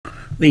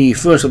The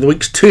first of the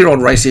week's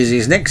 2-year-old races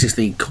is next. It's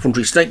the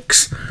Coventry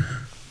Stakes,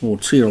 or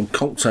 2-year-old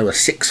colts over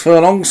 6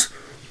 furlongs.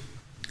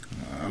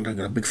 I don't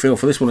get a big feel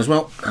for this one as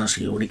well, as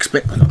you would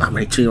expect. There's not that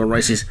many 2-year-old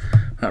races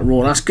at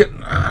Royal Ascot,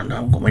 and I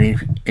haven't got many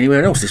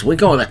anywhere else this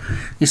week either.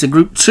 It's a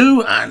Group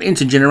 2, and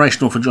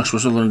Intergenerational for Joshua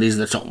Sutherland is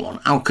the top one.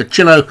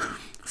 Alcachillo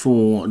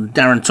for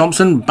Darren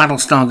Thompson,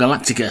 Battlestar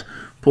Galactica,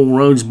 Paul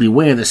Rhodes,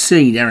 Beware the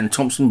Sea, Darren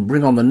Thompson,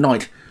 Bring on the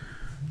Night,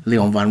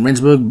 Leon Van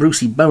Rensburg,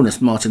 Brucey Bonus,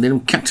 Martin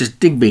Lidham, Cactus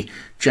Digby,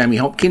 Jamie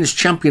Hopkins,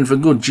 Champion for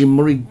Good, Jim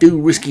Murray, Do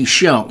Risky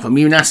Shark for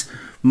Munas,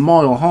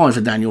 Mile High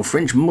for Daniel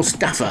French,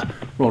 Mustafa,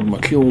 Rod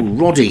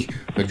McCall, Roddy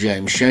for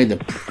James Shea, The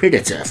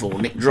Predator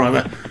for Nick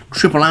Driver,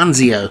 Triple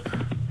Anzio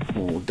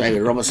for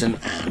David Robertson,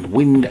 and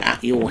Wind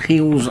at Your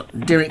Heels,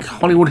 Derek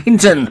Hollywood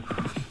Hinton.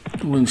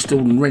 All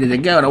installed and ready to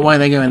go, and away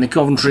they go in the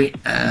Coventry,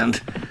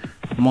 and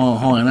Mile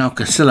High and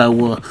Alcacillo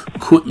were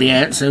quickly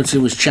out, so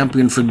too was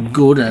Champion for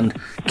Good and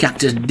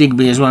Cactus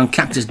Digby as well. And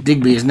Cactus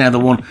Digby is now the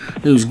one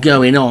who's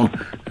going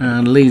on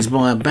and leads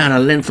by about a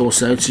length or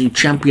so to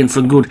Champion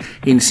for Good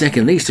in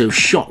second. These two have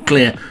shot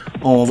clear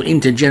of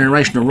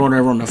Intergenerational right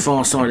over on the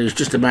far side, who's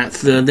just about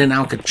third, then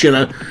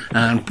Alcachillo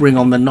and Bring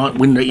on the Night,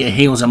 Wind at Your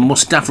Heels, and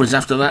Mustafa is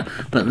after that.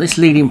 But this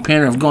leading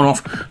pair have gone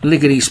off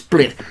lickety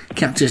split,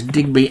 Cactus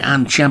Digby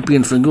and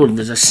Champion for Good.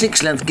 There's a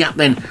 6-length gap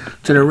then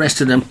to the rest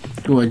of them,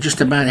 who are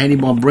just about heading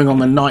by Bring on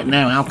the Night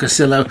now,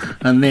 Alcacillo,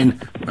 and then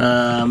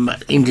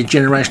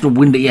Intergenerational,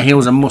 Wind at Your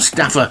Heels, and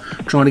Mustafa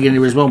trying to get in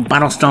there as well.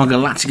 Battlestar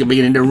Galactica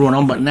beginning to run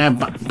on, but now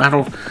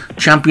Battle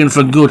Champion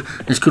for Good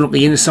has cut up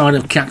the inside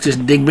of Cactus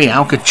Digby.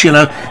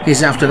 Alcachillo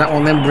is after that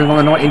one, then Bring on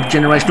the Night.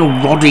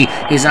 Intergenerational, Roddy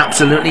is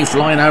absolutely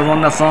flying over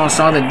on the far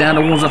side. They're down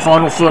towards the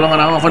final furlong and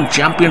a half, and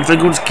Champion for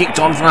Good's kicked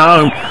on for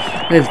home.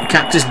 With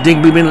Cactus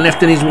Digby been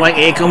left in his way,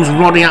 here comes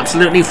Roddy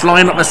absolutely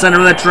flying up the centre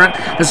of the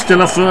track. There's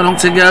still a furlong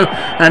to go,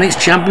 and it's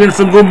Champion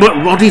for Good, but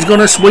Roddy's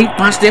going to sweep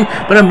past him,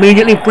 but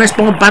immediately pressed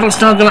by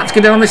Battlestar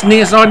Galactica down on this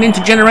near side, and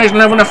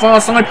Intergenerational over on the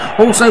far side.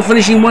 Also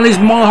finishing well is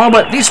Mile High,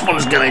 but this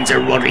one's going to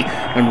Roddy,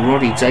 and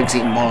Roddy takes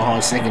it. Mile High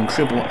second,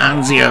 Triple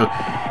Anzio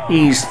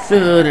is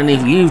third, and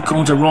if you've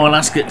come to Royal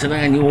Ascot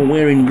today and you're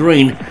wearing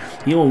green,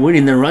 you're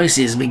winning the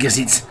races, because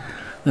it's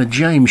the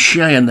James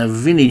Shea and the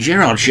Vinnie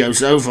Gerard show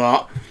so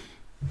far,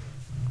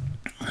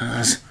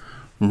 as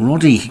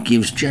Roddy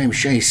gives James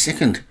Shea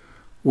second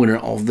winner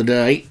of the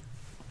day.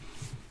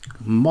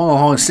 Mile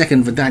High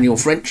second for Daniel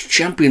French,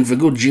 Champion for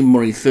Good, Jim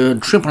Murray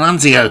third, Triple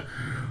Anzio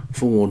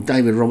for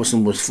David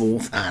Robertson was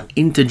fourth, and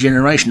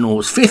Intergenerational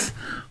was fifth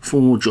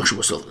for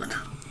Joshua Sutherland.